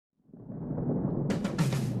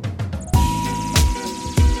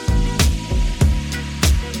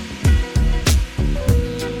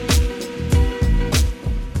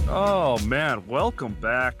Oh man, welcome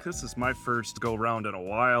back. This is my first go round in a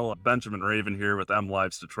while. Benjamin Raven here with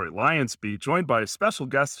MLive's Detroit Lions beat, joined by a special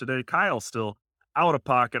guest today. Kyle still out of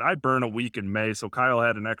pocket. I burn a week in May, so Kyle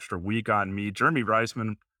had an extra week on me. Jeremy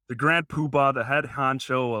Reisman, the Grand Poobah, the head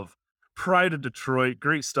honcho of Pride of Detroit.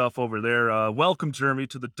 Great stuff over there. Welcome, Jeremy,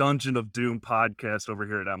 to the Dungeon of Doom podcast over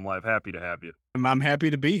here at MLive. Happy to have you. I'm happy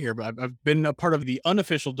to be here, but I've been a part of the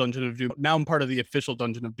unofficial Dungeon of Doom. Now I'm part of the official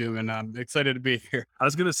Dungeon of Doom, and I'm excited to be here. I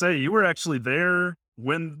was going to say, you were actually there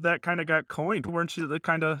when that kind of got coined. Weren't you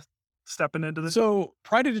kind of stepping into this? So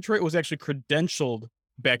Pride of Detroit was actually credentialed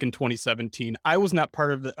back in 2017. I was not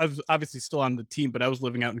part of I was obviously still on the team, but I was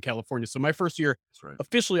living out in California. So my first year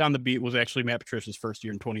officially on the beat was actually Matt Patricia's first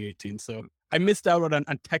year in 2018. So I missed out on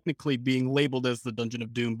technically being labeled as the Dungeon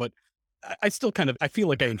of Doom, but I still I feel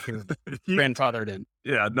like I inherited grandfathered in.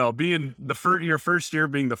 Yeah, no, being your first year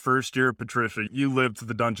being the first year of Patricia, you lived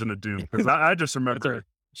the Dungeon of Doom. Because I just remember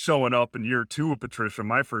showing up in year 2 of Patricia,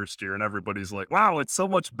 my first year, and everybody's like, wow, it's so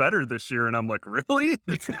much better this year. And I'm like, really?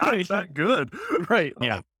 It's not that good. Right.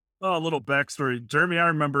 Yeah. Oh, a little backstory. Jeremy, I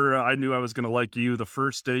remember I knew I was going to like you the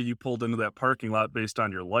first day you pulled into that parking lot based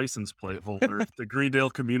on your license plate holder, the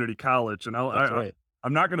Greendale Community College. And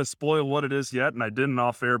I'm not going to spoil what it is yet, and I didn't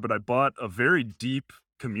off air, but I bought a very deep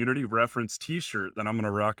community reference t-shirt that I'm going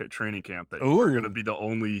to rock at training camp. That you're going to be the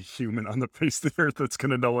only human on the face of the earth that's going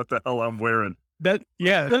to know what the hell I'm wearing.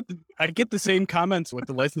 I get the same comments with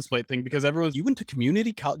the license plate thing because everyone's, you went to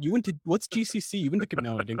community college, you went to, what's GCC? You went to,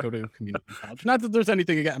 no, I didn't go to community college. Not that there's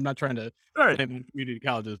anything, again, I'm not trying to blame community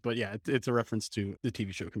colleges, but yeah, it's a reference to the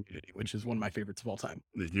TV show Community, which is one of my favorites of all time.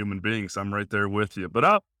 The human beings, I'm right there with you.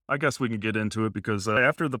 But I guess we can get into it because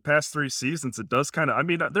after the past 3 seasons, it does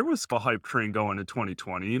there was a hype train going in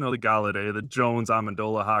 2020. You know, the Galladay, the Jones,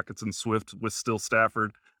 Amendola, Hockenson, Swift with still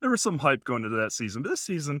Stafford. There was some hype going into that season. But this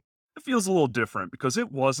season, it feels a little different because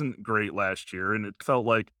it wasn't great last year. And it felt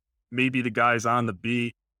like maybe the guys on the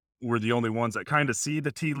beat were the only ones that kind of see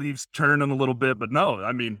the tea leaves turning a little bit. But no,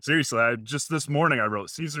 I mean, seriously, just this morning I wrote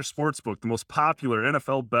Caesar Sportsbook, the most popular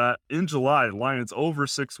NFL bet in July, Lions over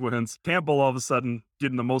 6 wins. Campbell all of a sudden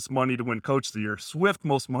getting the most money to win Coach of the Year. Swift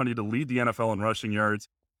most money to lead the NFL in rushing yards.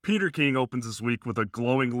 Peter King opens this week with a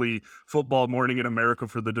glowingly football morning in America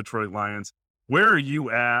for the Detroit Lions. Where are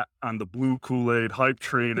you at on the blue Kool-Aid hype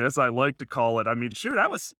train, as I like to call it? I mean, shoot, that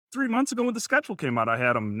was 3 months ago when the schedule came out. I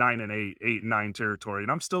had them 9-8, 8-9 territory,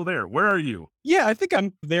 and I'm still there. Where are you? Yeah, I think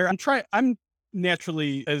I'm there. I'm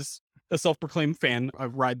naturally, as a self-proclaimed fan, I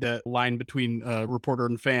ride that line between reporter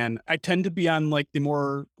and fan. I tend to be on like the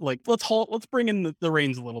more like, let's bring in the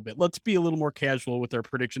reins a little bit. Let's be a little more casual with our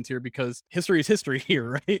predictions here because history is history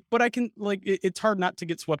here, right? But I can it's hard not to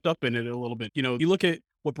get swept up in it a little bit. You know, you look at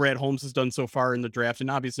what Brad Holmes has done so far in the draft,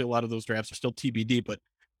 and obviously a lot of those drafts are still TBD, but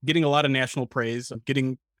getting a lot of national praise,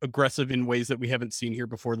 getting aggressive in ways that we haven't seen here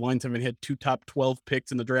before. The Lions haven't had 2 top 12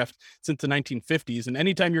 picks in the draft since the 1950s. And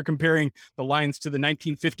anytime you're comparing the Lions to the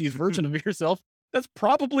 1950s version of yourself, that's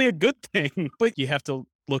probably a good thing. But you have to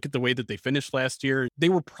look at the way that they finished last year. They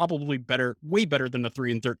were probably way better than the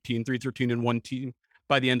 3-13 team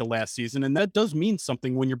by the end of last season. And that does mean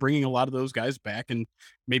something when you're bringing a lot of those guys back, and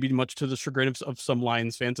maybe much to the chagrin of some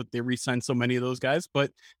Lions fans that they re-signed so many of those guys.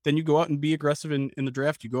 But then you go out and be aggressive in the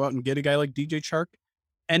draft. You go out and get a guy like DJ Chark.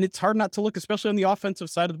 And it's hard not to look, especially on the offensive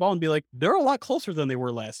side of the ball, and be like, they're a lot closer than they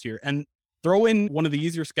were last year. And throw in one of the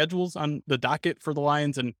easier schedules on the docket for the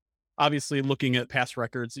Lions. And obviously looking at past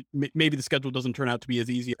records, maybe the schedule doesn't turn out to be as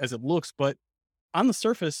easy as it looks, but on the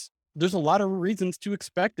surface, there's a lot of reasons to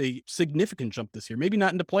expect a significant jump this year. Maybe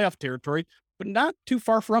not into playoff territory, but not too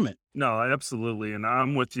far from it. No, absolutely. And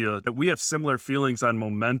I'm with you. We have similar feelings on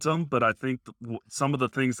momentum, but I think some of the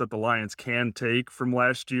things that the Lions can take from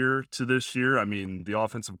last year to this year, I mean, the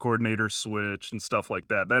offensive coordinator switch and stuff like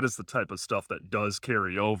that, that is the type of stuff that does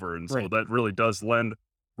carry over. And so that really does lend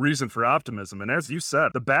reason for optimism. And as you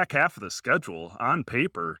said, the back half of the schedule on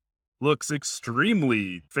paper looks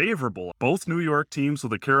extremely favorable. Both New York teams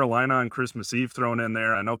with a Carolina on Christmas Eve thrown in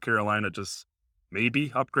there. I know Carolina just maybe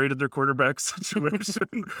upgraded their quarterback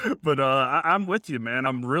situation, but I'm with you, man.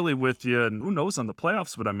 I'm really with you. And who knows on the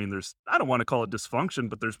playoffs, but I mean, I don't want to call it dysfunction,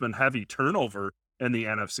 but there's been heavy turnover in the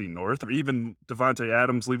NFC North, or even Devontae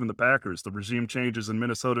Adams leaving the Packers, the regime changes in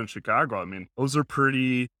Minnesota and Chicago. I mean, those are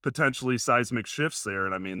pretty potentially seismic shifts there.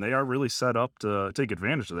 And I mean, they are really set up to take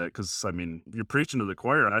advantage of that because, I mean, you're preaching to the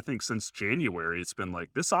choir. And I think since January, it's been like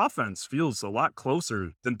this offense feels a lot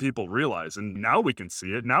closer than people realize. And now we can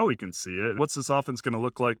see it. What's this offense going to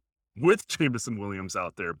look like with Jameson Williams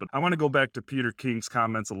out there. But I want to go back to Peter King's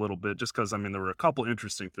comments a little bit, just because, I mean, there were a couple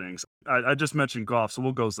interesting things. I just mentioned Goff, so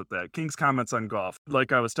we'll go with that. King's comments on Goff.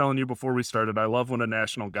 Like I was telling you before we started, I love when a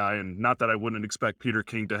national guy, and not that I wouldn't expect Peter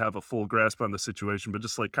King to have a full grasp on the situation, but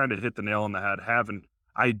just like kind of hit the nail on the head, have an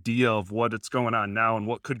idea of what it's going on now and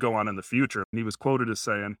what could go on in the future. And he was quoted as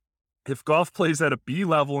saying, if Goff plays at a B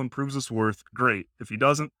level and proves his worth, great. If he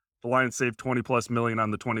doesn't, the Lions saved 20 plus million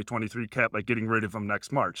on the 2023 cap by getting rid of him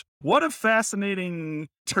next March. What a fascinating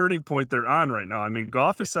turning point they're on right now. I mean,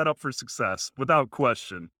 Goff is set up for success without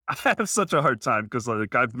question. I have such a hard time because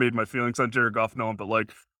like I've made my feelings on Jared Goff known, but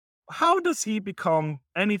like, how does he become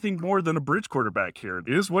anything more than a bridge quarterback here?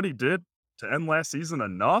 Is what he did to end last season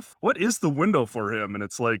enough? What is the window for him? And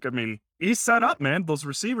it's like, I mean, he's set up, man. Those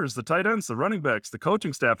receivers, the tight ends, the running backs, the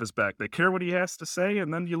coaching staff is back. They care what he has to say.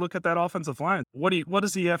 And then you look at that offensive line. What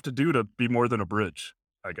does he have to do to be more than a bridge,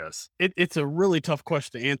 I guess? It's a really tough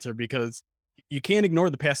question to answer because you can't ignore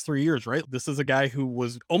the past 3 years, right? This is a guy who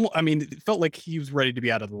was almost, I mean, it felt like he was ready to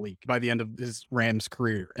be out of the league by the end of his Rams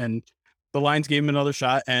career. And the Lions gave him another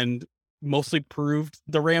shot and mostly proved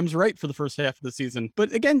the Rams right for the first half of the season.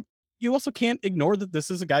 But again, you also can't ignore that this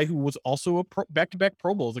is a guy who was also a back-to-back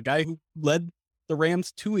Pro Bowls, a guy who led the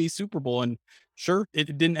Rams to a Super Bowl. And sure,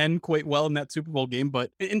 it didn't end quite well in that Super Bowl game, but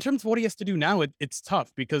in terms of what he has to do now, it's tough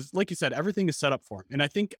because, like you said, everything is set up for him. And I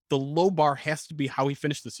think the low bar has to be how he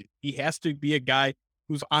finished the season. He has to be a guy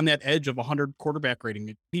who's on that edge of 100 quarterback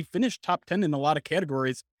rating. He finished top 10 in a lot of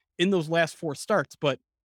categories in those last 4 starts, but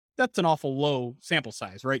that's an awful low sample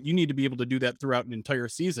size, right? You need to be able to do that throughout an entire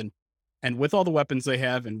season. And with all the weapons they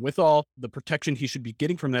have and with all the protection he should be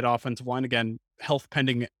getting from that offensive line, again, health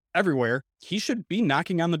pending everywhere, he should be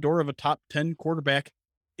knocking on the door of a top 10 quarterback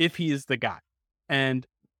if he is the guy. And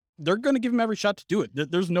they're going to give him every shot to do it.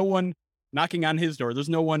 There's no one knocking on his door. There's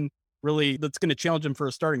no one really that's going to challenge him for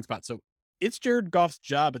a starting spot. So it's Jared Goff's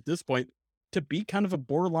job at this point to be kind of a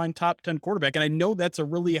borderline top 10 quarterback. And I know that's a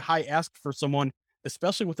really high ask for someone,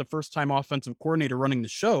 especially with a first time offensive coordinator running the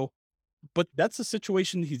show. But that's the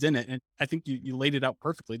situation he's in it. And I think you laid it out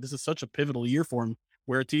perfectly. This is such a pivotal year for him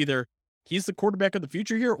where it's either he's the quarterback of the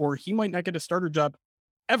future here or he might not get a starter job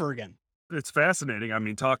ever again. It's fascinating. I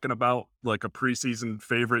mean, talking about like a preseason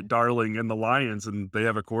favorite darling in the Lions, and they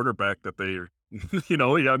have a quarterback that they,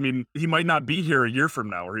 I mean, he might not be here a year from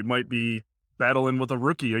now, or he might be battling with a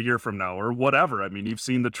rookie a year from now or whatever. I mean, you've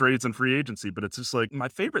seen the trades and free agency, but it's just like my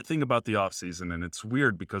favorite thing about the offseason. And it's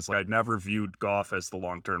weird because like, I'd never viewed Goff as the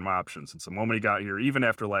long-term option since the moment he got here. Even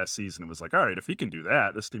after last season, it was like, all right, if he can do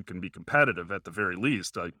that, this team can be competitive at the very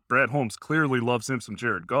least. Like Brad Holmes clearly loves him some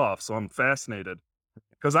Jared Goff. So I'm fascinated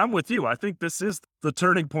because I'm with you. I think this is the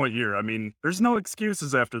turning point year. I mean, there's no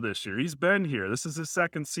excuses after this year. He's been here. This is his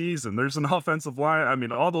second season. There's an offensive line. I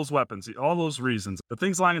mean, all those weapons, all those reasons, the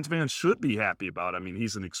things Lions fans should be happy about. I mean,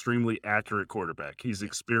 he's an extremely accurate quarterback. He's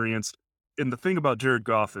experienced. And the thing about Jared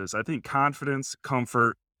Goff is I think confidence,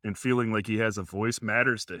 comfort, and feeling like he has a voice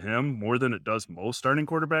matters to him more than it does most starting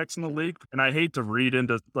quarterbacks in the league. And I hate to read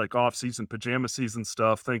into like off-season pajama season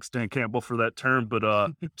stuff. Thanks, Dan Campbell, for that term.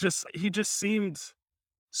 But he just seemed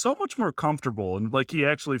so much more comfortable and like he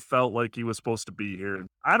actually felt like he was supposed to be here.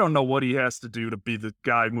 I don't know what he has to do to be the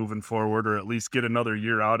guy moving forward or at least get another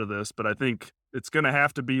year out of this, but I think it's going to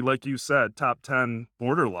have to be, like you said, top 10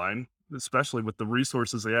 borderline, especially with the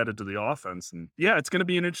resources they added to the offense. And yeah, it's going to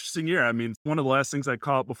be an interesting year. I mean, one of the last things I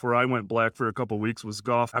caught before I went black for a couple of weeks was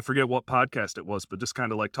Goff. I forget what podcast it was, but just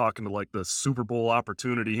kind of like talking to like the Super Bowl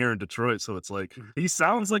opportunity here in Detroit. So it's like, he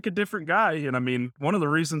sounds like a different guy. And I mean, one of the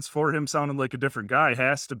reasons for him sounding like a different guy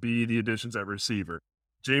has to be the additions at receiver.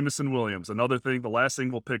 Jameson Williams, another thing, the last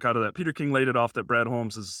thing we'll pick out of that. Peter King laid it off that Brad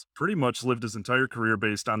Holmes has pretty much lived his entire career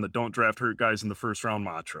based on the don't draft hurt guys in the first round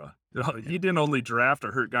mantra. He didn't only draft a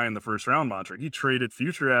hurt guy in the first round mantra. He traded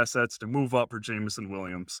future assets to move up for Jameson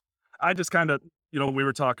Williams. I just kind of, we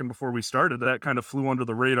were talking before we started, that kind of flew under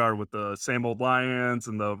the radar with the same old Lions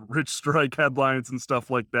and the Rich Strike headlines and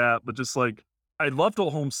stuff like that. But just like, I loved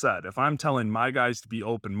what Holmes said. If I'm telling my guys to be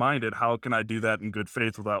open-minded, how can I do that in good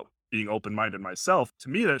faith without being open-minded myself? To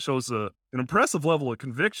me, that shows an impressive level of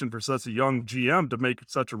conviction for such a young GM to make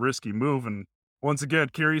such a risky move. And once again,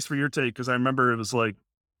 curious for your take, because I remember it was like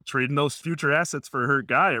trading those future assets for a hurt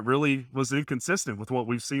guy. It really was inconsistent with what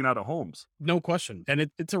we've seen out of Holmes. No question. And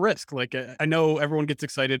it's a risk. Like I know everyone gets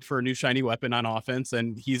excited for a new shiny weapon on offense,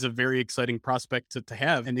 and he's a very exciting prospect to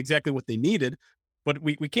have and exactly what they needed. But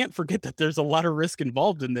we can't forget that there's a lot of risk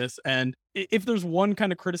involved in this. And if there's one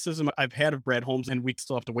kind of criticism I've had of Brad Holmes, and we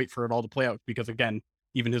still have to wait for it all to play out because, again,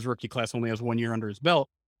 even his rookie class only has 1 year under his belt,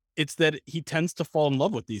 it's that he tends to fall in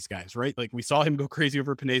love with these guys, right? Like we saw him go crazy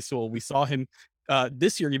over Penei Sewell. We saw him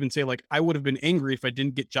this year even say like, I would have been angry if I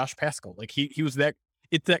didn't get Josh Pascal. Like he was that,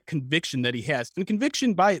 it's that conviction that he has. And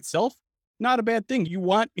conviction by itself, not a bad thing. You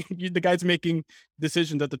want the guys making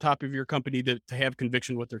decisions at the top of your company to have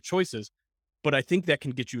conviction with their choices. But I think that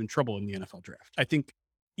can get you in trouble in the NFL draft. I think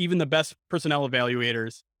even the best personnel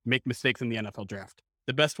evaluators make mistakes in the NFL draft.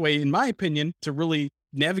 The best way, in my opinion, to really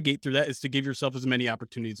navigate through that is to give yourself as many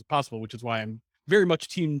opportunities as possible, which is why I'm very much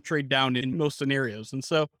team trade down in most scenarios. And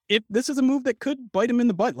so if this is a move that could bite him in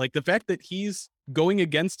the butt, like the fact that he's going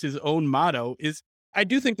against his own motto is, I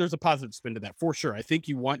do think there's a positive spin to that for sure. I think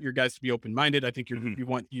you want your guys to be open-minded. I think you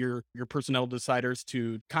want your personnel deciders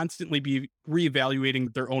to constantly be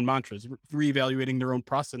reevaluating their own mantras, reevaluating their own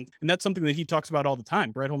process. And that's something that he talks about all the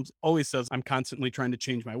time. Brad Holmes always says, I'm constantly trying to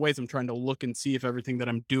change my ways. I'm trying to look and see if everything that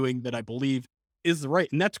I'm doing that I believe is the right.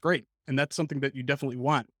 And that's great. And that's something that you definitely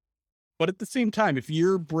want. But at the same time, if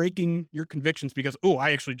you're breaking your convictions because, oh,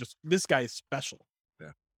 I actually just, this guy is special,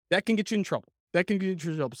 Yeah. that can get you in trouble. That can get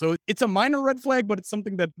you in trouble. So it's a minor red flag, but it's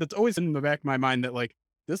something that's always in the back of my mind that like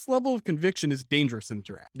this level of conviction is dangerous in the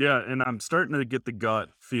draft. Yeah, and I'm starting to get the gut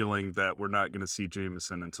feeling that we're not going to see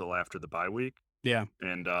Jameson until after the bye week. Yeah.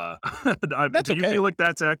 And That's do you okay. feel like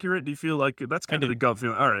that's accurate? Do you feel like that's kind of the gut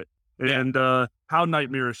feeling? All right. Yeah. And how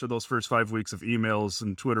nightmarish are those first 5 weeks of emails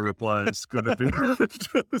and Twitter replies going to be?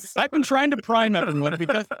 I've been trying to prime everyone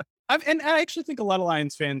because I actually think a lot of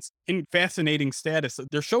Lions fans in fascinating status,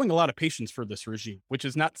 they're showing a lot of patience for this regime, which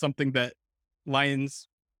is not something that Lions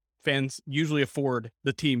fans usually afford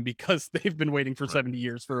the team because they've been waiting for 70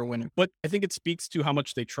 years for a winner. But I think it speaks to how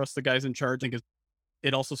much they trust the guys in charge. I think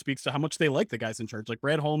it also speaks to how much they like the guys in charge. Like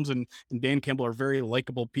Brad Holmes and Dan Campbell are very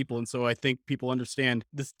likable people. And so I think people understand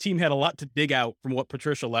this team had a lot to dig out from what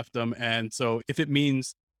Patricia left them. And so if it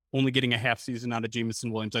means only getting a half season out of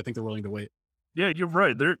Jameson Williams, I think they're willing to wait. Yeah, you're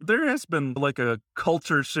right. There has been like a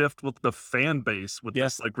culture shift with the fan base with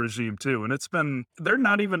this like regime too. And they're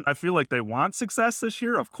not even, I feel like they want success this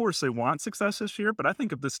year. Of course they want success this year, but I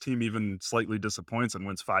think if this team even slightly disappoints and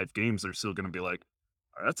wins 5 games, they're still going to be like,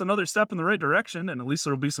 that's another step in the right direction, and at least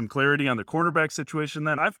there'll be some clarity on the quarterback situation.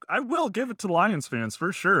 Then I will give it to Lions fans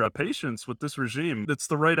for sure. A patience with this regime. It's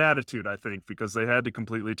the right attitude, I think, because they had to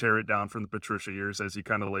completely tear it down from the Patricia years, as he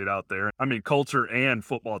kind of laid out there. I mean, culture and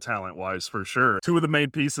football talent wise, for sure. 2 of the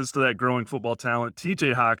main pieces to that growing football talent: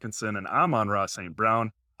 T.J. Hawkinson and Amon-Ra St.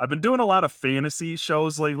 Brown. I've been doing a lot of fantasy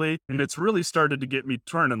shows lately, and it's really started to get me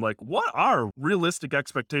turning. Like, what are realistic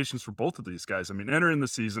expectations for both of these guys? I mean, entering the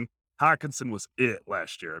season, Hawkinson was it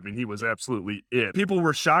last year. I mean, he was absolutely it. People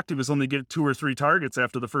were shocked he was only getting 2 or 3 targets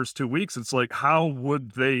after the first 2 weeks. It's like, how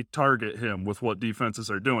would they target him with what defenses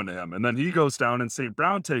are doing to him? And then he goes down and St.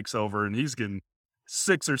 Brown takes over and he's getting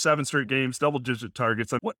 6 or 7 straight games, double-digit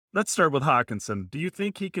targets. Let's start with Hawkinson. Do you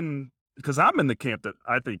think he can, because I'm in the camp that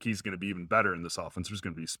I think he's going to be even better in this offense. There's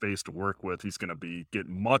going to be space to work with. He's going to be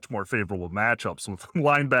getting much more favorable matchups with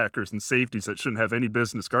linebackers and safeties that shouldn't have any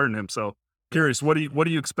business guarding him. So, curious, what are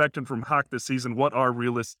you expecting from Hawk this season? What are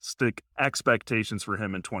realistic expectations for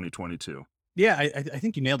him in 2022? Yeah, I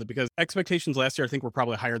think you nailed it because expectations last year, I think, were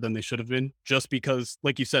probably higher than they should have been just because,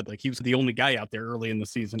 like you said, like he was the only guy out there early in the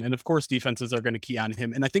season. And of course, defenses are going to key on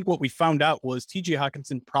him. And I think what we found out was TJ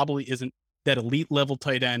Hawkinson probably isn't that elite level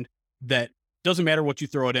tight end that doesn't matter what you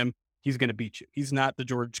throw at him, he's going to beat you. He's not the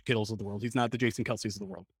George Kittles of the world. He's not the Jason Kelsey's of the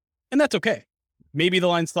world. And that's okay. Maybe the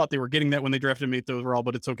Lions thought they were getting that when they drafted him 8th overall,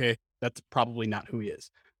 but it's okay. That's probably not who he is.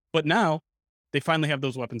 But now they finally have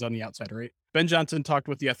those weapons on the outside, right? Ben Johnson talked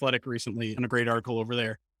with The Athletic recently in a great article over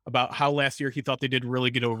there about how last year he thought they did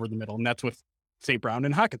really good over the middle, and that's with St. Brown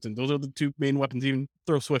and Hawkinson. Those are the 2 main weapons. Even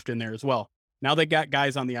throw Swift in there as well. Now they got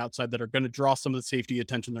guys on the outside that are going to draw some of the safety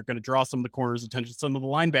attention. They're going to draw some of the corners' attention, some of the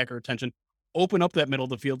linebacker attention, open up that middle of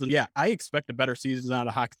the field. And yeah, I expect a better season out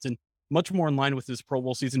of Hawkinson, much more in line with his Pro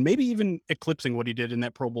Bowl season, maybe even eclipsing what he did in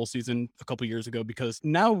that Pro Bowl season a couple years ago, because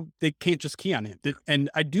now they can't just key on him. And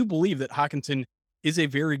I do believe that Hawkinson is a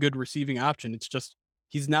very good receiving option. It's just,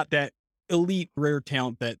 he's not that elite, rare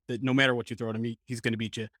talent that no matter what you throw at him, he's going to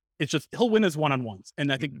beat you. It's just, he'll win his one-on-ones.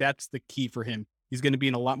 And I think that's the key for him. He's going to be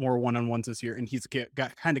in a lot more one-on-ones this year, and he's the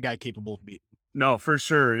kind of guy capable of beating. No, for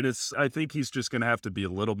sure. It is. I think he's just going to have to be a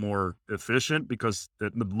little more efficient because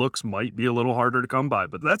the looks might be a little harder to come by,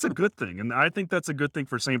 but that's a good thing. And I think that's a good thing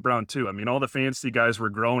for St. Brown too. I mean, all the fantasy guys were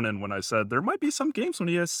groaning when I said there might be some games when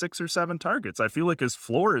he has 6 or 7 targets. I feel like his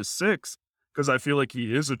floor is 6 because I feel like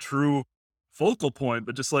he is a true focal point,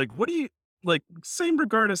 but just like, same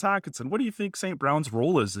regard as Hawkinson, what do you think St. Brown's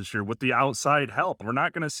role is this year with the outside help? We're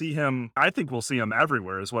not going to see him. I think we'll see him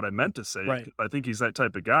everywhere is what I meant to say. Right. I think he's that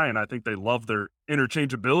type of guy, and I think they love their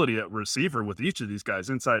interchangeability at receiver with each of these guys,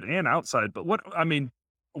 inside and outside. But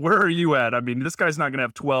Where are you at? I mean, this guy's not going to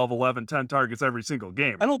have 12, 11, 10 targets every single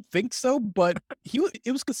game. I don't think so, but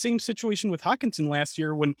it was the same situation with Hawkinson last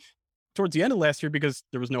year when towards the end of last year because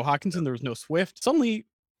there was no Yeah. Hawkinson, there was no Swift. Suddenly,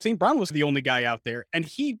 St. Brown was the only guy out there, and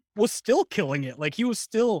he was still killing it. Like he was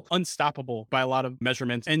still unstoppable by a lot of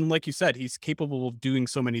measurements. And like you said, he's capable of doing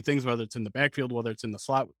so many things, whether it's in the backfield, whether it's in the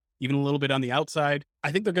slot, even a little bit on the outside.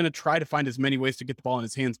 I think they're going to try to find as many ways to get the ball in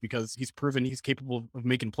his hands because he's proven he's capable of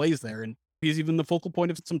making plays there. And he's even the focal point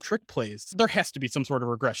of some trick plays. There has to be some sort of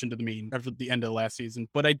regression to the mean after the end of last season,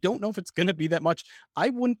 but I don't know if it's going to be that much. I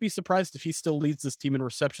wouldn't be surprised if he still leads this team in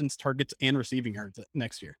receptions, targets, and receiving yards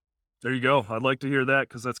next year. There you go. I'd like to hear that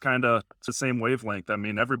because that's kind of the same wavelength. I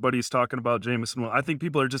mean, everybody's talking about Jameson. I think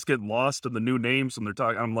people are just getting lost in the new names when they're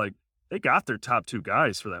talking. I'm like, they got their top two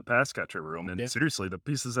guys for that pass catcher room. And Yeah. seriously, the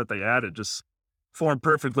pieces that they added just form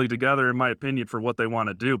perfectly together, in my opinion, for what they want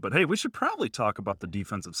to do. But hey, we should probably talk about the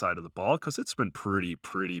defensive side of the ball because it's been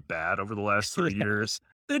pretty bad over the last 3 years.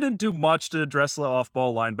 They didn't do much to address the off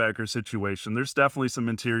ball linebacker situation. There's definitely some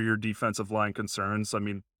interior defensive line concerns. I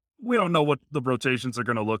mean, we don't know what the rotations are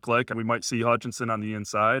going to look like. And we might see Hutchinson on the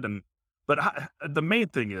inside. The main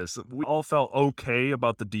thing is we all felt okay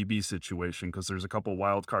about the DB situation because there's a couple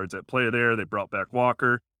wild cards at play there. They brought back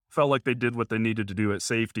Walker. Felt like they did what they needed to do at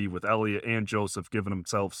safety with Elliott and Joseph giving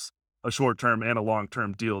themselves a short-term and a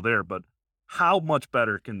long-term deal there. But how much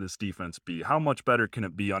better can this defense be? How much better can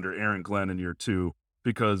it be under Aaron Glenn in year two?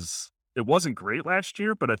 Because it wasn't great last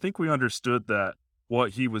year, but I think we understood that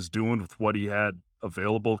what he was doing with what he had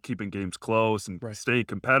available, keeping games close and Right. staying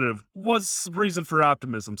competitive was reason for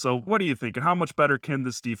optimism. So what do you think? And how much better can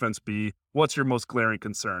this defense be? What's your most glaring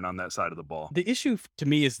concern on that side of the ball? The issue to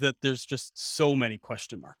me is that there's just so many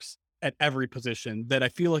question marks at every position that I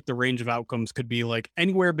feel like the range of outcomes could be like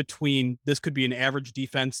anywhere between this could be an average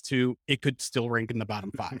defense to it could still rank in the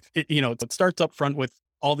bottom five. It starts up front with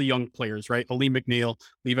all the young players, right? Ali McNeil,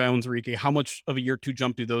 Levi Owens-Enrique. How much of a year two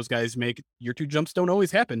jump do those guys make? Year two jumps don't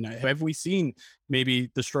always happen. Have we seen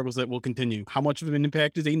maybe the struggles that will continue? How much of an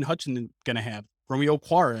impact is Aiden Hutchinson going to have? Romeo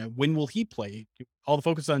Quara, when will he play? All the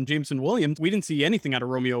focus on Jameson Williams. We didn't see anything out of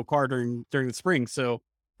Romeo Quara during the spring, so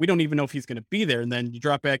we don't even know if he's going to be there. And then you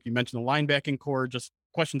drop back. You mentioned the linebacking core, just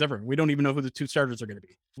questions everywhere. We don't even know who the two starters are going to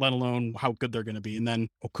be, let alone how good they're going to be. And then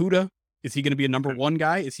Okuda, is he going to be a number one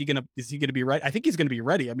guy? Is he going to be ready? I think he's going to be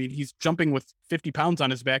ready. I mean, he's jumping with 50 pounds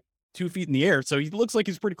on his back, 2 feet in the air. So he looks like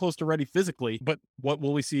he's pretty close to ready physically, but what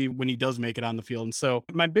will we see when he does make it on the field? And so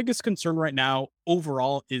my biggest concern right now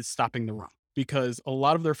overall is stopping the run because a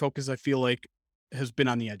lot of their focus, I feel like, has been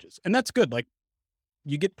on the edges. And that's good. Like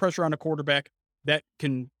you get pressure on a quarterback that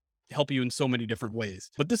can help you in so many different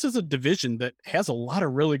ways. But this is a division that has a lot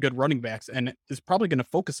of really good running backs and is probably going to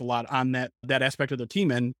focus a lot on that aspect of their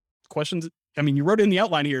team. And questions, I mean, you wrote in the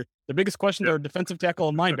outline here, the biggest questions are defensive tackle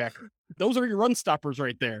and linebacker. Those are your run stoppers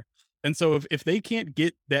right there. And so if they can't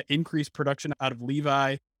get that increased production out of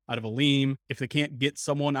Levi, out of Aleem, if they can't get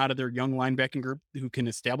someone out of their young linebacking group who can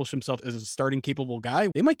establish himself as a starting capable guy,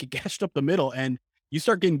 they might get gashed up the middle. And you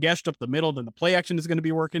start getting gashed up the middle, then the play action is going to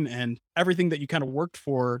be working and everything that you kind of worked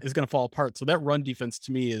for is going to fall apart. So that run defense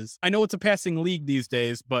to me is, I know it's a passing league these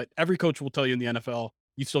days, but every coach will tell you in the NFL,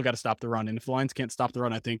 you still got to stop the run. And if the Lions can't stop the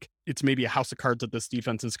run, I think it's maybe a house of cards that this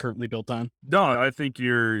defense is currently built on. No, I think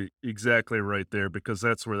you're exactly right there because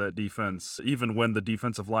that's where that defense, even when the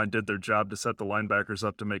defensive line did their job to set the linebackers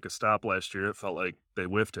up to make a stop last year, it felt like they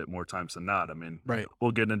whiffed it more times than not. I mean, Right.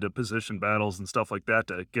 we'll get into position battles and stuff like that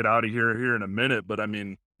to get out of here in a minute. But I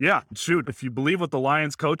mean, yeah, shoot, if you believe what the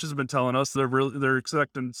Lions coaches have been telling us, they're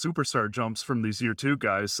expecting superstar jumps from these year two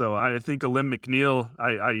guys. So I think Alim McNeil,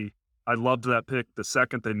 I loved that pick the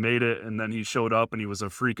second they made it, and then he showed up and he was a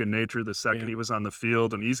freak in nature the second he was on the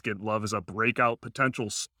field, and he's getting love as a breakout potential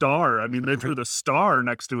star. I mean, they threw the star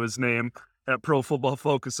next to his name at Pro Football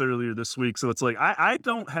Focus earlier this week. So it's like, I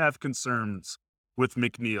don't have concerns with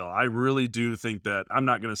McNeil. I really do think that I'm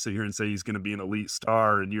not going to sit here and say he's going to be an elite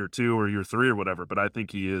star in year two or year three or whatever, but I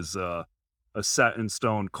think he is a set in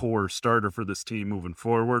stone core starter for this team moving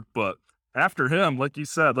forward. But after him, like you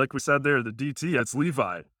said, like we said there, the DT, it's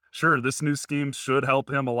Levi. Sure, this new scheme should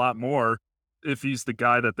help him a lot more if he's the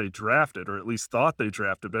guy that they drafted, or at least thought they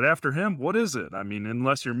drafted. But after him, what is it? I mean,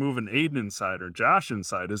 unless you're moving Aiden inside or Josh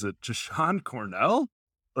inside, is it Jashawn Cornell?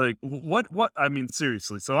 Like, what? I mean,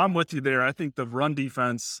 seriously. So I'm with you there. I think the run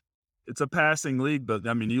defense, it's a passing league, but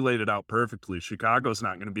I mean, you laid it out perfectly. Chicago's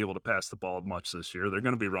not going to be able to pass the ball much this year. They're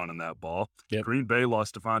going to be running that ball. Yep. Green Bay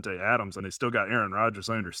lost Devontae Adams, and they still got Aaron Rodgers.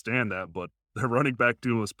 I understand that, but their running back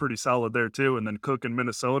duo was pretty solid there too. And then Cook in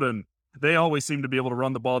Minnesota, and they always seem to be able to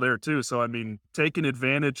run the ball there too. So, I mean, taking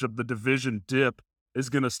advantage of the division dip is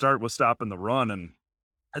going to start with stopping the run. And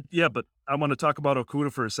Yeah, but I want to talk about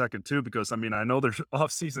Okuda for a second too, because I mean, I know there's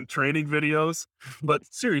off-season training videos, but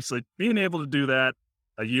seriously, being able to do that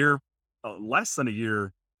a year, less than a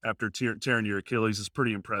year after tearing your Achilles is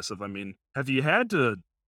pretty impressive. I mean, have you had to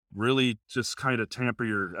really just kind of tamper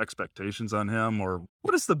your expectations on him, or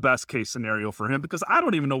what is the best case scenario for him? Because I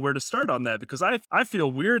don't even know where to start on that. Because I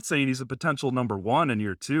feel weird saying he's a potential number one in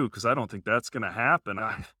year two because I don't think that's going to happen.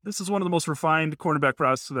 This is one of the most refined cornerback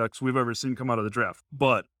prospects we've ever seen come out of the draft,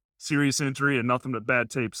 but serious injury and nothing but bad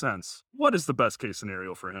tape since. What is the best case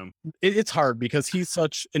scenario for him? It's hard because he's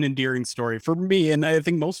such an endearing story for me, and I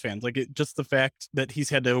think most fans. Like just the fact that he's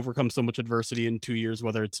had to overcome so much adversity in 2 years,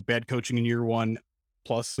 whether it's bad coaching in year one.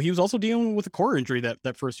 Plus, he was also dealing with a core injury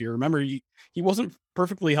that first year. Remember, he wasn't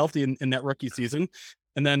perfectly healthy in that rookie season.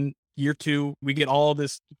 And then year two, we get all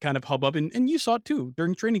this kind of hubbub. And you saw it too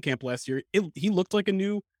during training camp last year. He looked like a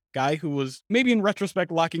new guy who was maybe in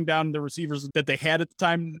retrospect locking down the receivers that they had at the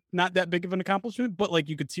time. Not that big of an accomplishment, but like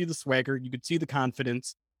you could see the swagger, you could see the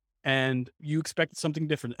confidence, and you expected something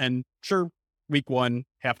different. And sure, week one,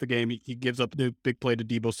 half the game, he gives up the big play to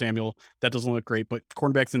Debo Samuel. That doesn't look great, but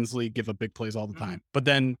cornerbacks in this league give up big plays all the Mhm. time. But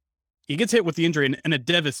then he gets hit with the injury and a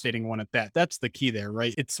devastating one at that. That's the key there,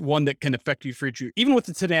 right? It's one that can affect you for you. Even with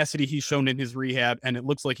the tenacity he's shown in his rehab, and it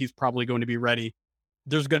looks like he's probably going to be ready,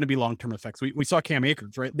 there's going to be long-term effects. We saw Cam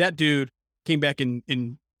Akers, right? That dude came back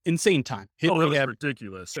in insane time. Hit Oh, it was rehab,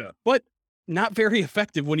 ridiculous. Yeah. but not very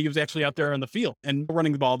effective when he was actually out there on the field and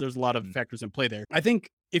running the ball. There's a lot of Mm. factors in play there. I think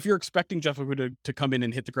if you're expecting Jeff Okuda to come in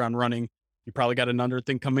and hit the ground running, you probably got another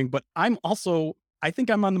thing coming. But I think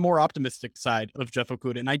I'm on the more optimistic side of Jeff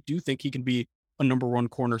Okuda, and I do think he can be a number one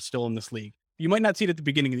corner still in this league. You might not see it at the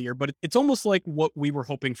beginning of the year, but it's almost like what we were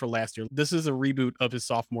hoping for last year. This is a reboot of his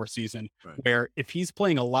sophomore season, Right. where if he's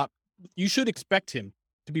playing a lot, you should expect him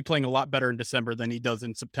to be playing a lot better in December than he does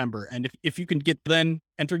in September. And if you can get then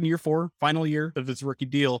entering year four, final year of his rookie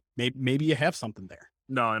deal, maybe you have something there.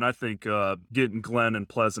 No, and I think getting Glenn and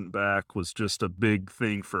Pleasant back was just a big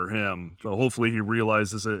thing for him. So hopefully he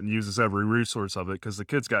realizes it and uses every resource of it because the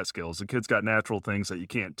kid's got skills. The kid's got natural things that you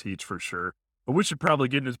can't teach for sure. But we should probably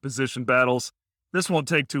get into position battles. This won't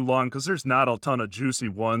take too long because there's not a ton of juicy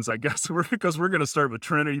ones, I guess, because we're going to start with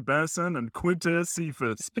Trinity Benson and Quintez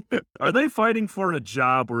Cephas. Are they fighting for a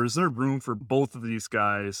job, or is there room for both of these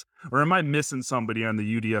guys? Or am I missing somebody on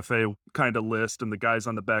the UDFA kind of list and the guys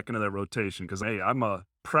on the back end of that rotation? Because, hey, I'm a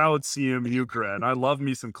proud CMU grad. I love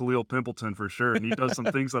me some Khalil Pimpleton for sure, and he does some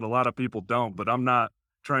things that a lot of people don't, but I'm not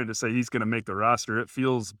trying to say he's going to make the roster. It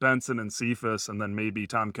feels Benson and Cephas, and then maybe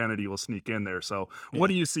Tom Kennedy will sneak in there. So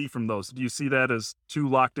what Yeah. do you see from those? Do you see that as two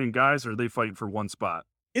locked in guys, or are they fighting for one spot?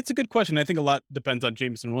 It's a good question. I think a lot depends on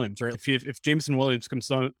Jameson Williams, right? If Jameson Williams can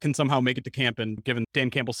somehow make it to camp, and given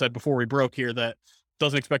Dan Campbell said before we broke here that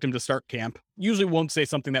doesn't expect him to start camp, usually won't say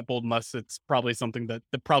something that bold unless it's probably something that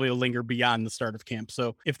probably will linger beyond the start of camp.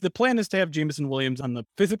 So if the plan is to have Jameson Williams on the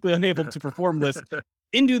physically unable to perform list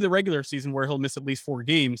into the regular season where he'll miss at least 4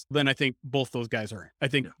 games, then I think both those guys are in. I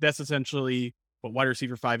think Yeah. that's essentially what wide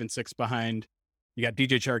receiver 5 and 6 behind. You got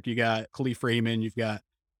DJ Chark, you got Khalif Raymond, you've got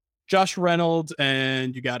Josh Reynolds,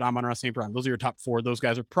 and you got Amon-Ra St. Brown. Those are your top four. Those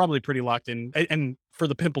guys are probably pretty locked in. And for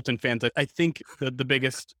the Pimpleton fans, I think the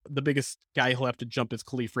biggest guy he'll have to jump is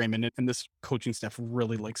Khalif Raymond. And this coaching staff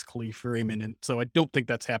really likes Khalif Raymond. And so I don't think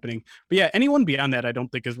that's happening. But yeah, anyone beyond that, I don't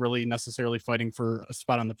think is really necessarily fighting for a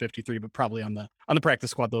spot on the 53, but probably on the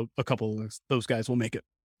practice squad, though a couple of those guys will make it.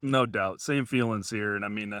 No doubt. Same feelings here. And I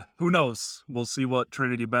mean, who knows? We'll see what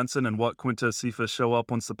Trinity Benson and what Quintez Cephas show up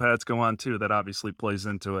once the pads go on, too. That obviously plays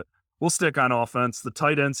into it. We'll stick on offense. The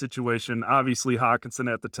tight end situation, obviously Hawkinson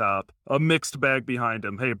at the top, a mixed bag behind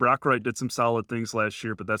him. Hey, Brock Wright did some solid things last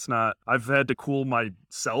year, but that's not, I've had to cool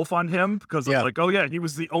myself on him because I'm Yeah. like, oh yeah, he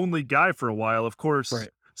was the only guy for a while, of course. Right.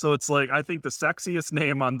 So it's like, I think the sexiest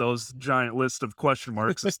name on those giant list of question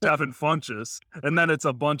marks is Devin Funchess. And then it's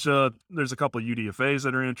there's a couple of UDFAs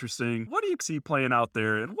that are interesting. What do you see playing out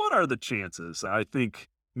there, and what are the chances? I think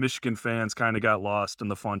Michigan fans kind of got lost in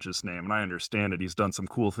the Funchess name, and I understand it. He's done some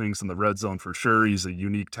cool things in the red zone for sure. He's a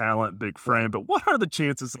unique talent, big frame, but what are the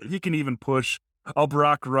chances that he can even push a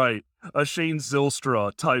Brock Wright, a Shane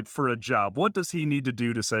Zylstra type for a job? What does he need to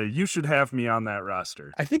do to say, you should have me on that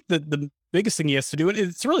roster? I think the biggest thing he has to do, and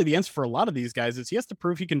it's really the answer for a lot of these guys, is he has to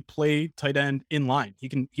prove he can play tight end in line.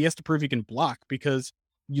 He has to prove he can block, because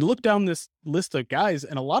you look down this list of guys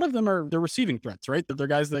and a lot of them they're receiving threats, right? They're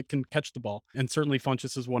guys that can catch the ball. And certainly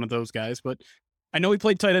Funchess is one of those guys, but I know he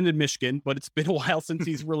played tight end in Michigan, but it's been a while since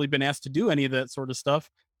he's really been asked to do any of that sort of stuff.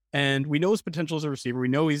 And we know his potential as a receiver. We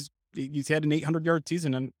know he's had an 800-yard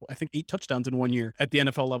season and I think 8 touchdowns in 1 year at the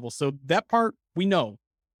NFL level. So that part we know.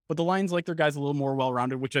 but the Lions like their guys a little more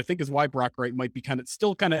well-rounded, which I think is why Brock Wright might be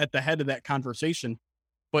still kind of at the head of that conversation.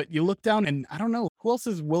 But you look down and I don't know who else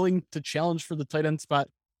is willing to challenge for the tight end spot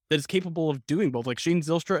that is capable of doing both. Like Shane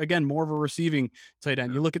Zylstra, again, more of a receiving tight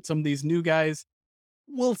end. You look at some of these new guys,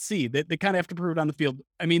 we'll see. They kind of have to prove it on the field.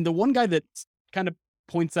 I mean, the one guy that kind of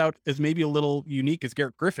points out as maybe a little unique is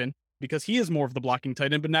Garrett Griffin, because he is more of the blocking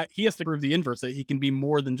tight end, but not he has to prove the inverse, that he can be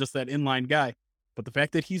more than just that inline guy. But the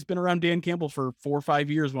fact that he's been around Dan Campbell for 4 or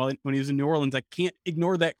 5 years when he was in New Orleans, I can't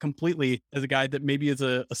ignore that completely as a guy that maybe is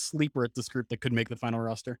a sleeper at this group that could make the final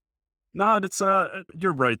roster. No, it's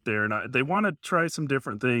you're right there, and they want to try some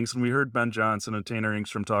different things. And we heard Ben Johnson and Tanner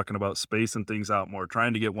Engstrom talking about spacing things out more,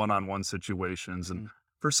 trying to get one-on-one situations. And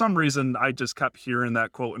for some reason, I just kept hearing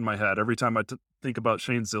that quote in my head every time I think about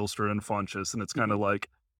Shane Zylstra and Funchess, and it's kind of like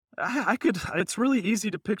I could. It's really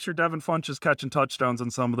easy to picture Devin Funchess catching touchdowns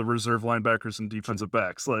on some of the reserve linebackers and defensive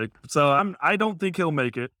backs. I don't think he'll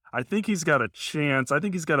make it. I think he's got a chance. I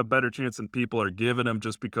think he's got a better chance than people are giving him,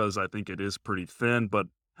 just because I think it is pretty thin. But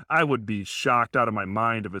I would be shocked out of my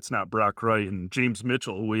mind if it's not Brock Wright and James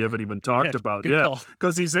Mitchell, who we haven't even talked about yet,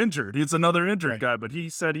 because he's injured. He's another injured guy, but he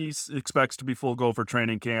said he expects to be full go for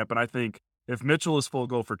training camp. And I think if Mitchell is full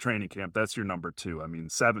go for training camp, that's your number 2. I mean,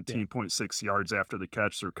 17.6 yards after the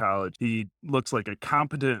catch through college. He looks like a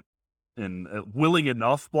competent and willing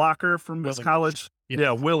enough blocker from his college.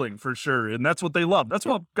 Yeah, willing for sure. And that's what they love. That's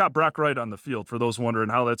what got Brock Wright on the field, for those wondering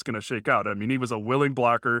how that's going to shake out. I mean, he was a willing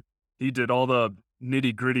blocker. He did all the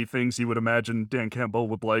nitty-gritty things you would imagine Dan Campbell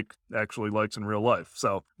would actually likes in real life.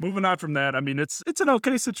 So moving on from that, I mean, it's an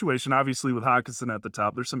okay situation, obviously, with Hockenson at the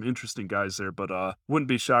top. There's some interesting guys there, but wouldn't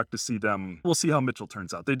be shocked to see them. We'll see how Mitchell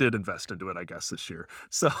turns out. They did invest into it, I guess, this year.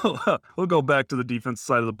 So we'll go back to the defense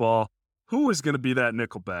side of the ball. Who is going to be that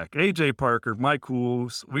nickelback? A.J. Parker, Mike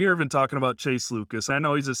Hoos. We are even talking about Chase Lucas. I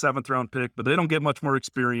know he's a 7th-round pick, but they don't get much more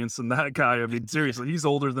experience than that guy. I mean, seriously, he's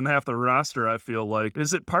older than half the roster, I feel like.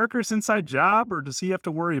 Is it Parker's inside job, or does he have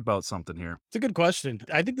to worry about something here? It's a good question.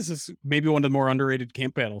 I think this is maybe one of the more underrated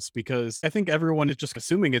camp battles, because I think everyone is just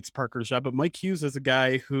assuming it's Parker's job, but Mike Hughes is a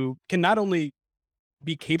guy who can not only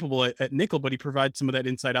be capable at nickel, but he provides some of that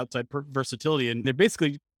inside-outside versatility. And they're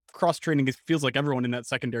basically cross-training. It feels like everyone in that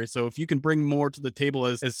secondary. So if you can bring more to the table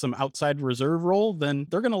as some outside reserve role, then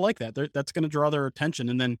they're going to like that. That's going to draw their attention.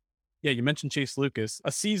 And then, yeah, you mentioned Chase Lucas,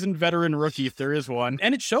 a seasoned veteran rookie, if there is one.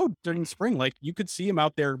 And it showed during spring. Like, you could see him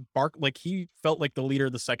out there like he felt like the leader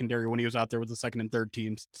of the secondary when he was out there with the second and third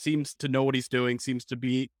teams. Seems to know what he's doing, seems to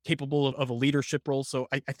be capable of a leadership role. So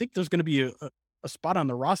I think there's going to be a spot on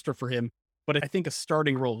the roster for him. But I think a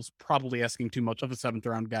starting role is probably asking too much of a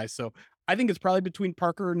 7th-round guy. So I think it's probably between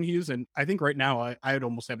Parker and Hughes. And I think right now I would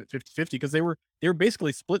almost have it 50-50, because they were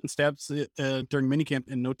basically split in stabs during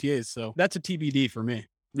minicamp and OTAs. So that's a TBD for me.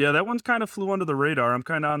 Yeah, that one kind of flew under the radar. I'm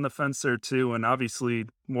kind of on the fence there too. And obviously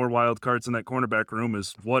more wild cards in that cornerback room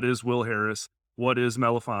is, what is Will Harris? What is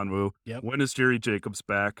Melifonwu? Yep. When is Jerry Jacobs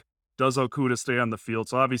back? Does Okuda stay on the field?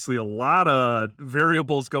 So obviously a lot of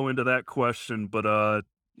variables go into that question, but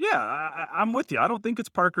yeah, I'm with you. I don't think it's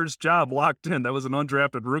Parker's job locked in. That was an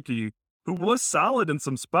undrafted rookie who was solid in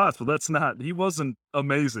some spots, but he wasn't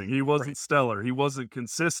amazing. He wasn't stellar. He wasn't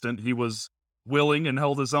consistent. He was willing and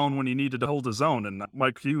held his own when he needed to hold his own. And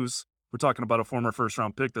Mike Hughes, we're talking about a former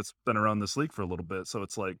 1st-round pick that's been around this league for a little bit. So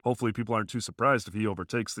it's like, hopefully people aren't too surprised if he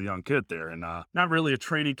overtakes the young kid there. And not really a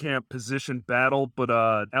training camp position battle, but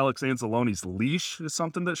Alex Anzalone's leash is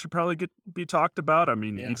something that should probably be talked about. I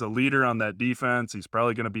mean, He's a leader on that defense. He's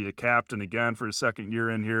probably going to be a captain again for his 2nd year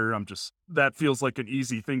in here. That feels like an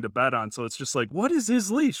easy thing to bet on. So it's just like, what is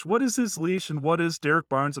his leash? What is his leash? And what is Derek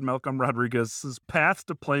Barnes and Malcolm Rodriguez's path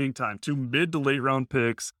to playing time? 2 mid to late round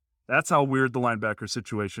picks. That's how weird the linebacker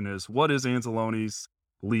situation is. What is Anzalone's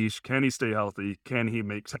leash? Can he stay healthy? Can he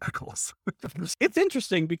make tackles? It's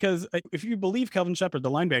interesting because if you believe Kelvin Shepard, the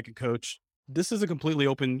linebacker coach, this is a completely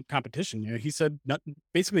open competition. You know, he said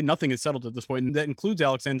basically nothing is settled at this point, and that includes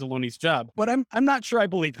Alex Anzalone's job. But I'm not sure I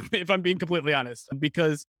believe him, if I'm being completely honest,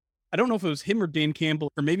 because I don't know if it was him or Dan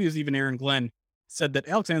Campbell, or maybe it was even Aaron Glenn, said that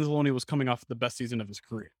Alex Anzalone was coming off the best season of his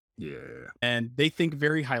career. Yeah. And they think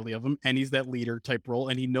very highly of him, and he's that leader type role,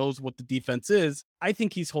 and he knows what the defense is. I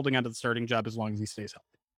think he's holding on to the starting job as long as he stays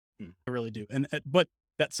healthy. I really do. But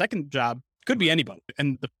that second job could be anybody.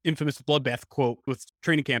 And the infamous bloodbath quote with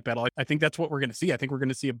training camp battle, I think that's what we're going to see. I think we're going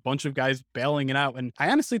to see a bunch of guys battling it out. And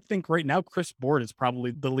I honestly think right now, Chris Board is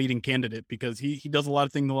probably the leading candidate, because he does a lot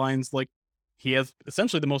of things the Lions like. He has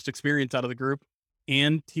essentially the most experience out of the group,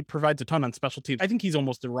 and he provides a ton on special teams. I think he's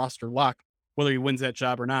almost a roster lock. Whether he wins that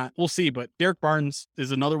job or not, we'll see. But Derek Barnes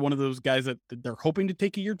is another one of those guys that they're hoping to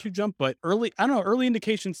take a year 2 jump. But I don't know, early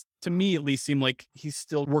indications to me at least seem like he's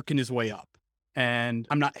still working his way up. And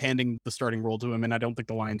I'm not handing the starting role to him, and I don't think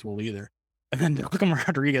the Lions will either. And then Malcolm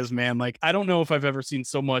Rodriguez, man, like I don't know if I've ever seen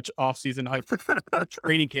so much offseason hype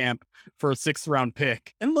training camp for a 6th round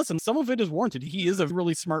pick. And listen, some of it is warranted. He is a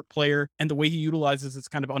really smart player, and the way he utilizes his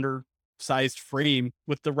kind of undersized frame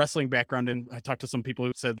with the wrestling background. And I talked to some people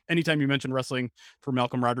who said anytime you mention wrestling for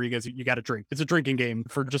Malcolm Rodriguez, you got to drink. It's a drinking game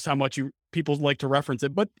for just how much people like to reference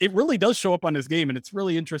it. But it really does show up on his game, and it's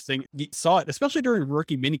really interesting. You saw it, especially during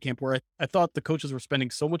rookie minicamp, where I thought the coaches were spending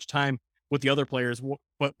so much time with the other players,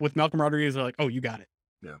 but with Malcolm Rodriguez, they're like, oh, you got it.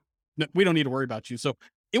 Yeah. No, we don't need to worry about you. So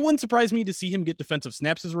it wouldn't surprise me to see him get defensive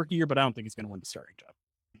snaps his rookie year, but I don't think he's going to win the starting job.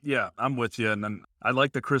 Yeah, I'm with you. And then I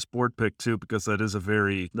like the Chris Board pick too, because that's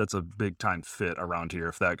a big time fit around here.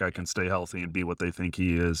 If that guy can stay healthy and be what they think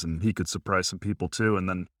he is, and he could surprise some people too. And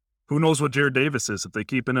then who knows what Jared Davis is? If they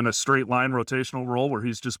keep him in a straight line rotational role where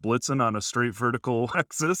he's just blitzing on a straight vertical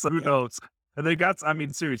axis, who knows?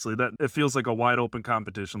 And seriously, that it feels like a wide open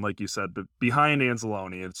competition, like you said, but behind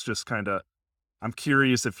Anzalone, it's just kind of, I'm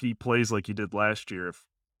curious if he plays like he did last year, if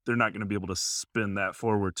they're not going to be able to spin that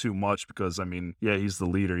forward too much because, he's the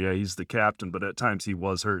leader. Yeah, he's the captain, but at times he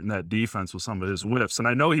was hurting that defense with some of his whiffs. And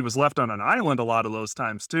I know he was left on an island a lot of those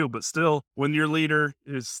times too, but still, when your leader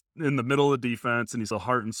is in the middle of the defense and he's the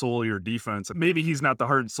heart and soul of your defense, maybe he's not the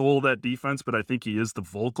heart and soul of that defense, but I think he is the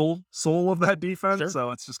vocal soul of that defense. Sure.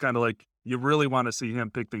 So it's just kind of like, you really want to see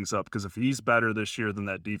him pick things up, because if he's better this year, then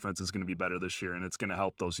that defense is going to be better this year, and it's going to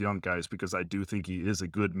help those young guys, because I do think he is a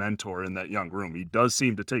good mentor in that young room. He does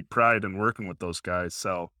seem to take pride in working with those guys.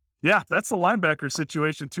 So, yeah, that's the linebacker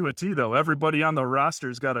situation to a T, though. Everybody on the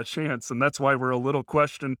roster's got a chance, and that's why we're a little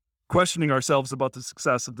questioning ourselves about the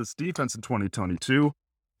success of this defense in 2022.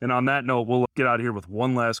 And on that note, we'll get out of here with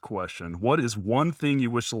one last question. What is one thing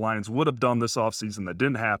you wish the Lions would have done this offseason that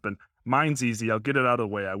didn't happen? Mine's easy. I'll get it out of the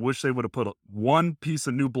way. I wish they would have put one piece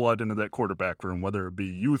of new blood into that quarterback room, whether it be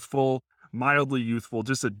youthful, mildly youthful,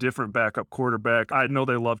 just a different backup quarterback. I know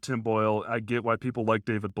they love Tim Boyle. I get why people like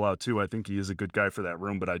David Blau too. I think he is a good guy for that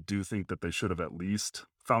room, but I do think that they should have at least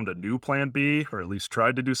found a new plan B, or at least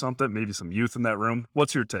tried to do something, maybe some youth in that room.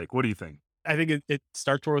 What's your take? What do you think? I think it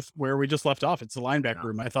starts with where we just left off. It's the linebacker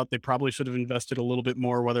room. I thought they probably should have invested a little bit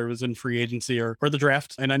more, whether it was in free agency or the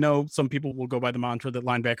draft. And I know some people will go by the mantra that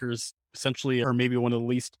linebackers essentially are maybe one of the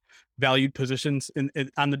least valued positions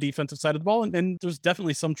on the defensive side of the ball. And there's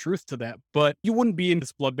definitely some truth to that. But you wouldn't be in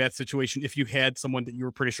this bloodbath situation if you had someone that you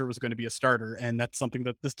were pretty sure was going to be a starter. And that's something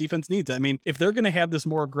that this defense needs. I mean, if they're going to have this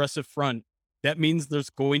more aggressive front, that means there's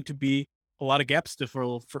going to be a lot of gaps to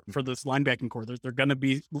fill for this linebacking core. They're going to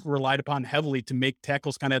be relied upon heavily to make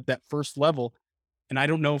tackles kind of at that first level. And I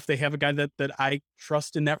don't know if they have a guy that I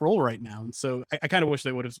trust in that role right now. And so I kind of wish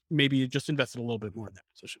they would have maybe just invested a little bit more in that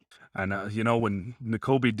position. I know, when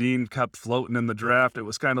Nakobe Dean kept floating in the draft, it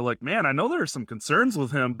was kind of like, man, I know there are some concerns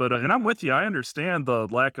with him, but, and I'm with you. I understand the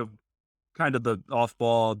lack of kind of the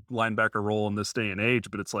off-ball linebacker role in this day and age,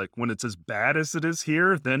 but it's like when it's as bad as it is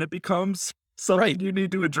here, then it becomes something you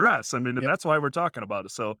need to address. I mean, and that's why we're talking about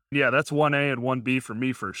it. So, yeah, that's 1A and 1B for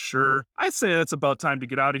me for sure. I'd say it's about time to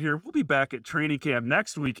get out of here. We'll be back at training camp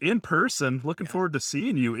next week in person. Looking forward to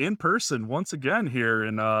seeing you in person once again here.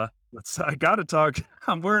 And I got to talk.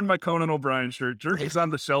 I'm wearing my Conan O'Brien shirt. Jersey's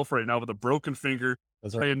on the shelf right now with a broken finger.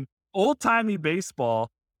 That's right. Playing old-timey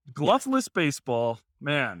baseball, gloveless baseball.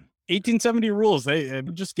 Man. 1870 rules. They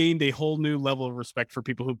just gained a whole new level of respect for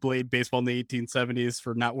people who played baseball in the 1870s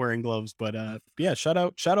for not wearing gloves. But yeah, shout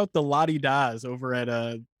out the Lottie Daz over at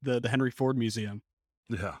the Henry Ford Museum.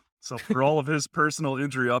 Yeah. So for all of his personal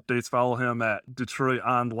injury updates, follow him at Detroit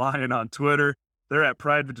Online on Twitter. They're at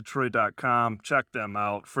prideofdetroit.com. Check them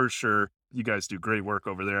out for sure. You guys do great work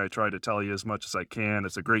over there. I try to tell you as much as I can.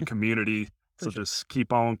 It's a great community. So just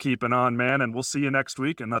keep on keeping on, man. And we'll see you next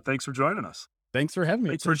week. And thanks for joining us. Thanks for having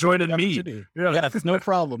me. Thanks for joining me. Yeah, it's no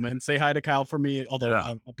problem. And say hi to Kyle for me, although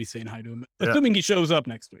I'll be saying hi to him, assuming he shows up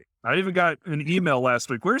next week. I even got an email last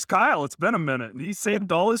week. Where's Kyle? It's been a minute. He saved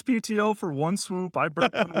all his PTO for one swoop. I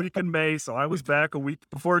broke 1 week in May, so I was back a week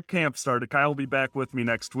before camp started. Kyle will be back with me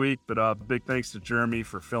next week. But big thanks to Jeremy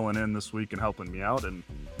for filling in this week and helping me out. And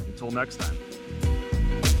until next time.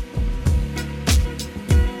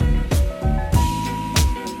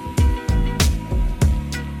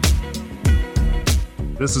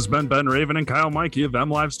 This has been Ben Raven and Kyle Mikey of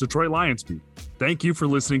MLive's Detroit Lions Beat. Thank you for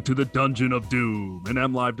listening to the Dungeon of Doom, an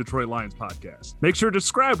MLive Detroit Lions podcast. Make sure to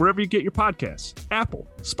subscribe wherever you get your podcasts. Apple,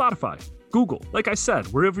 Spotify, Google. Like I said,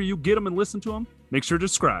 wherever you get them and listen to them, make sure to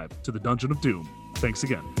subscribe to the Dungeon of Doom. Thanks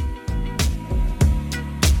again.